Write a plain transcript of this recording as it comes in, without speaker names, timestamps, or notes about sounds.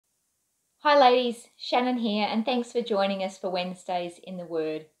Hi ladies, Shannon here, and thanks for joining us for Wednesdays in the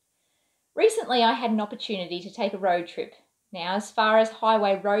Word. Recently I had an opportunity to take a road trip. Now, as far as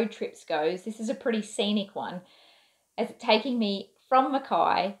highway road trips goes, this is a pretty scenic one, as it's taking me from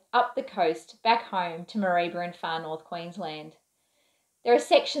Mackay up the coast back home to Mareeba in far north Queensland. There are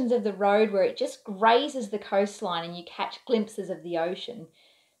sections of the road where it just grazes the coastline and you catch glimpses of the ocean.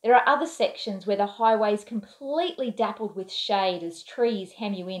 There are other sections where the highway is completely dappled with shade as trees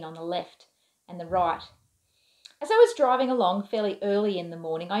hem you in on the left and the right. As I was driving along fairly early in the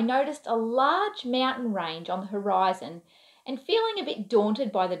morning, I noticed a large mountain range on the horizon, and feeling a bit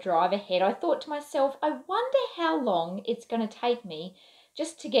daunted by the drive ahead, I thought to myself, I wonder how long it's going to take me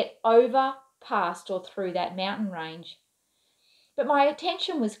just to get over, past or through that mountain range. But my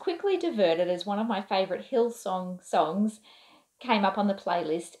attention was quickly diverted as one of my favourite songs came up on the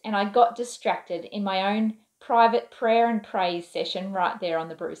playlist, and I got distracted in my own private prayer and praise session right there on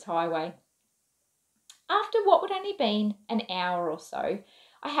the Bruce Highway. After what would only been an hour or so,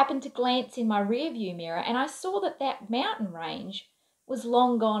 I happened to glance in my rearview mirror and I saw that mountain range was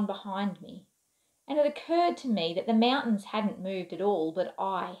long gone behind me. And it occurred to me that the mountains hadn't moved at all, but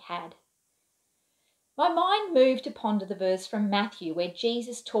I had. My mind moved to ponder the verse from Matthew where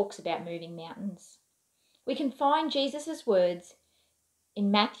Jesus talks about moving mountains. We can find Jesus' words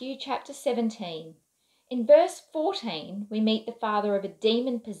in Matthew chapter 17. In verse 14, we meet the father of a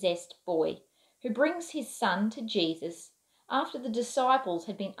demon-possessed boy who brings his son to Jesus after the disciples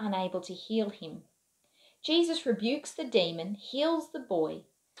had been unable to heal him. Jesus rebukes the demon, heals the boy,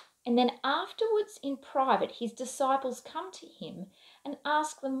 and then afterwards in private his disciples come to him and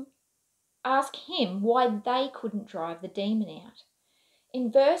ask him why they couldn't drive the demon out.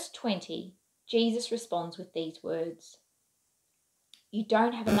 In verse 20, Jesus responds with these words. "You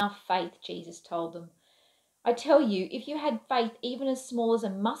don't have enough faith," Jesus told them. "I tell you, if you had faith even as small as a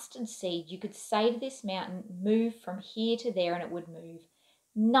mustard seed, you could say to this mountain, 'Move from here to there,' and it would move.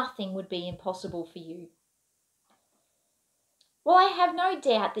 Nothing would be impossible for you." Well, I have no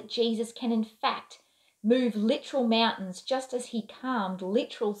doubt that Jesus can in fact move literal mountains just as he calmed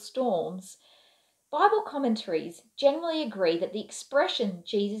literal storms. Bible commentaries generally agree that the expression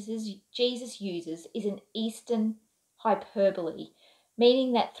Jesus uses is an Eastern hyperbole,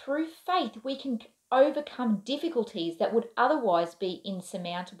 meaning that through faith we can overcome difficulties that would otherwise be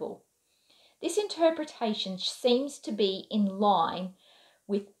insurmountable. This interpretation seems to be in line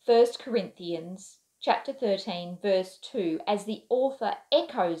with 1 Corinthians chapter 13 verse 2 as the author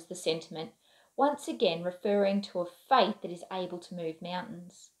echoes the sentiment, once again referring to a faith that is able to move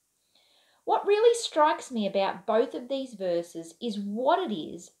mountains. What really strikes me about both of these verses is what it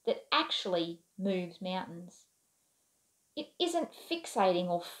is that actually moves mountains. It isn't fixating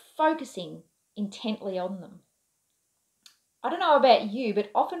or focusing intently on them. I don't know about you,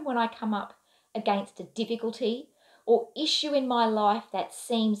 but often when I come up against a difficulty or issue in my life that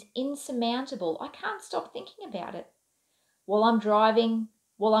seems insurmountable, I can't stop thinking about it. While I'm driving,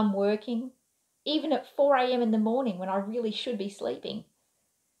 while I'm working, even at 4 a.m. in the morning when I really should be sleeping.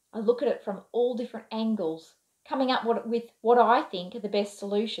 I look at it from all different angles, coming up with what I think are the best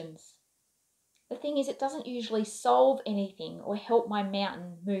solutions. The thing is, it doesn't usually solve anything or help my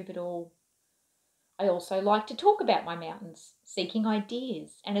mountain move at all. I also like to talk about my mountains, seeking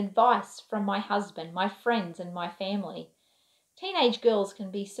ideas and advice from my husband, my friends, and my family. Teenage girls can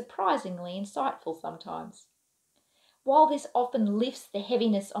be surprisingly insightful sometimes. While this often lifts the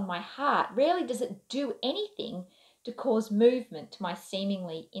heaviness on my heart, rarely does it do anything to cause movement to my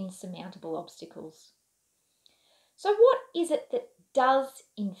seemingly insurmountable obstacles. So what is it that does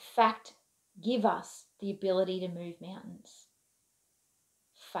in fact give us the ability to move mountains?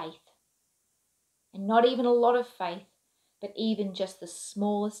 Faith. And not even a lot of faith, but even just the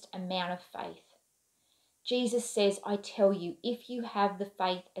smallest amount of faith. Jesus says, "I tell you, if you have the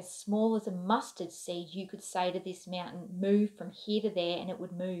faith as small as a mustard seed, you could say to this mountain, 'Move from here to there,' and it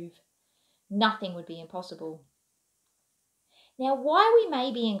would move. Nothing would be impossible." Now, why we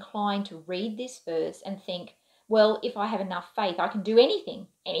may be inclined to read this verse and think, well, if I have enough faith, I can do anything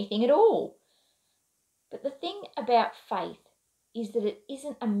at all. But the thing about faith is that it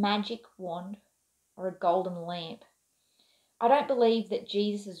isn't a magic wand or a golden lamp. I don't believe that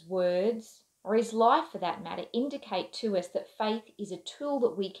Jesus' words, or his life for that matter, indicate to us that faith is a tool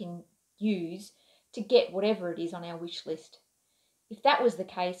that we can use to get whatever it is on our wish list. If that was the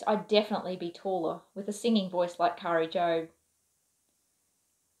case, I'd definitely be taller with a singing voice like Kari Jobe.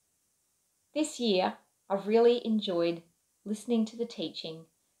 This year, I've really enjoyed listening to the teaching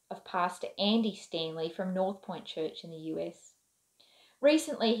of Pastor Andy Stanley from North Point Church in the US.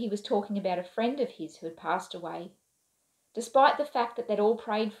 Recently, he was talking about a friend of his who had passed away. Despite the fact that they'd all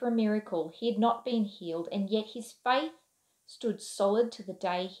prayed for a miracle, he had not been healed, and yet his faith stood solid to the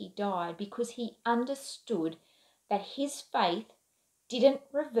day he died because he understood that his faith didn't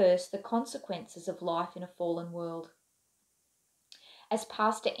reverse the consequences of life in a fallen world. As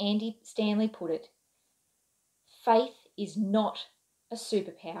Pastor Andy Stanley put it, faith is not a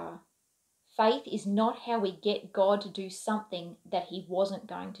superpower. Faith is not how we get God to do something that he wasn't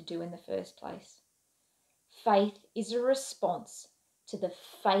going to do in the first place. Faith is a response to the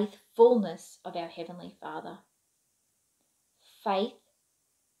faithfulness of our Heavenly Father. Faith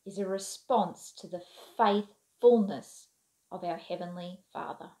is a response to the faithfulness of our Heavenly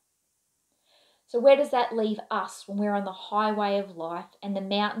Father. So where does that leave us when we're on the highway of life and the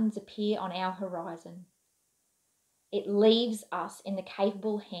mountains appear on our horizon? It leaves us in the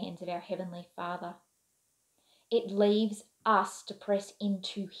capable hands of our Heavenly Father. It leaves us to press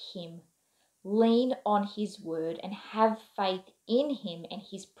into him, lean on his word, and have faith in him and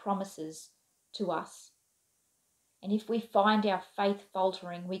his promises to us. And if we find our faith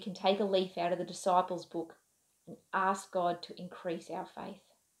faltering, we can take a leaf out of the disciples' book and ask God to increase our faith.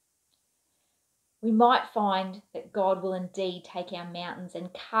 We might find that God will indeed take our mountains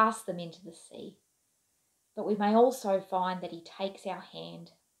and cast them into the sea. But we may also find that he takes our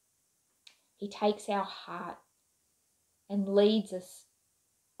hand, he takes our heart and leads us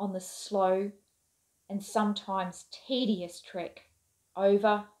on the slow and sometimes tedious trek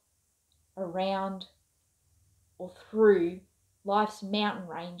over, around, or through life's mountain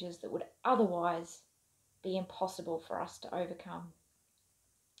ranges that would otherwise be impossible for us to overcome.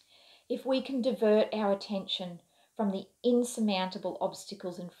 If we can divert our attention from the insurmountable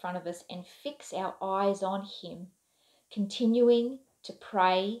obstacles in front of us and fix our eyes on him, continuing to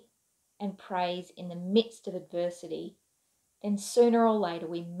pray and praise in the midst of adversity, then sooner or later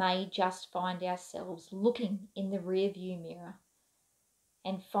we may just find ourselves looking in the rearview mirror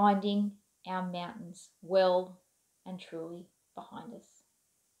and finding our mountains well and truly behind us.